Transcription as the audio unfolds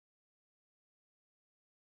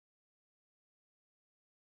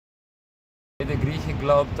der Grieche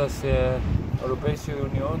glaubt, dass die Europäische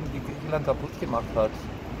Union die Griechenland kaputt gemacht hat.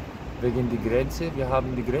 Wegen der Grenze. Wir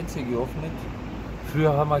haben die Grenze geöffnet.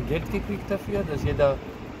 Früher haben wir Geld gekriegt dafür, dass jeder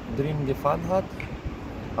drin gefahren hat.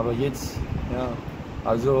 Aber jetzt, ja,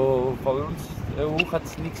 also für uns EU hat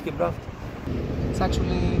es nichts gebracht. It's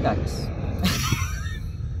actually nice.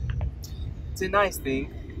 It's a nice thing.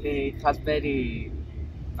 It has very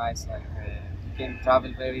nice, like you can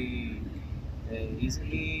travel very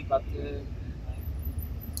easily, but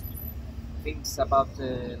things about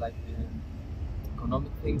like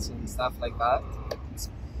economic things and stuff like that, it's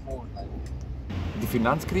more like. Die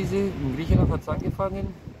Finanzkrise in Griechenland hat angefangen,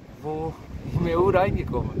 wo wir in die EU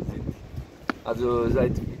reingekommen sind. Also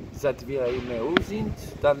seit wir in der EU sind,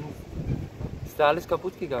 dann ist da alles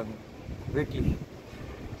kaputt gegangen. Wirklich.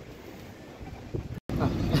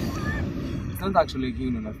 It's not actually a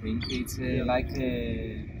union, I think. It's like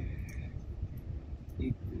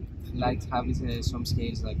it like having some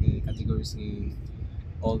scales, like categories in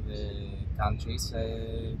all the countries,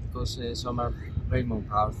 because some are very more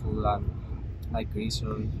powerful and like Greece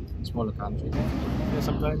or smaller countries. Yeah,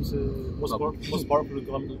 sometimes most powerful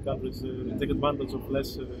economic countries take advantage of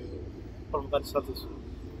less powerful countries such as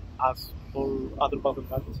us or other powerful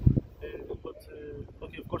countries. But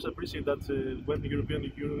okay, of course, I appreciate that when the European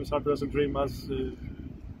Union started as a dream, as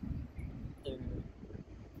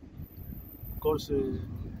of course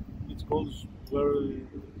its goals were,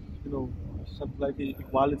 something like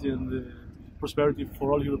equality and prosperity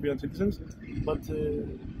for all European citizens. But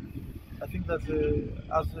I think that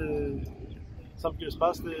as some years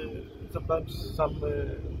passed, sometimes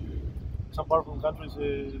some powerful countries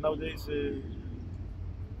nowadays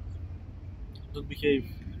don't behave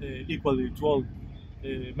equally to all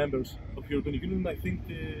members of the European Union. I think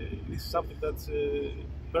this is something that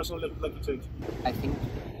personally I would like to change. I think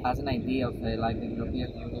as an idea of like the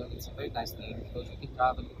European Union, it's a very nice thing because you can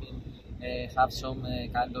travel, you can have some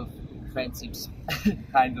kind of friendships,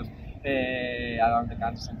 kind of around the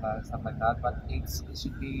countries and stuff like that. But it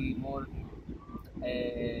should be more.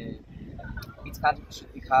 Each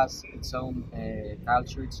country has its own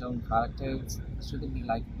culture, its own character. It shouldn't be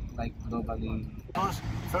like globally.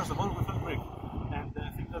 First of all, we feel Greek, and I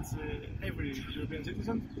think that's every European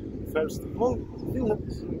citizen. First of all, still a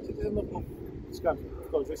citizen of this country.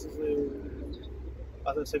 Of course, this is,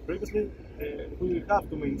 as I said previously, we have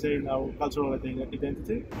to maintain our cultural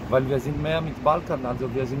identity. Weil wir sind mehr mit Balkan,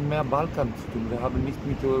 also wir sind mehr Balkan zu tun. Wir haben nicht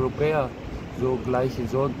mit Europäern so gleiche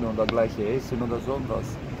Sorten oder gleiche Essen oder so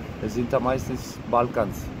was. Wir sind da meistens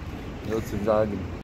Balkans, sozusagen.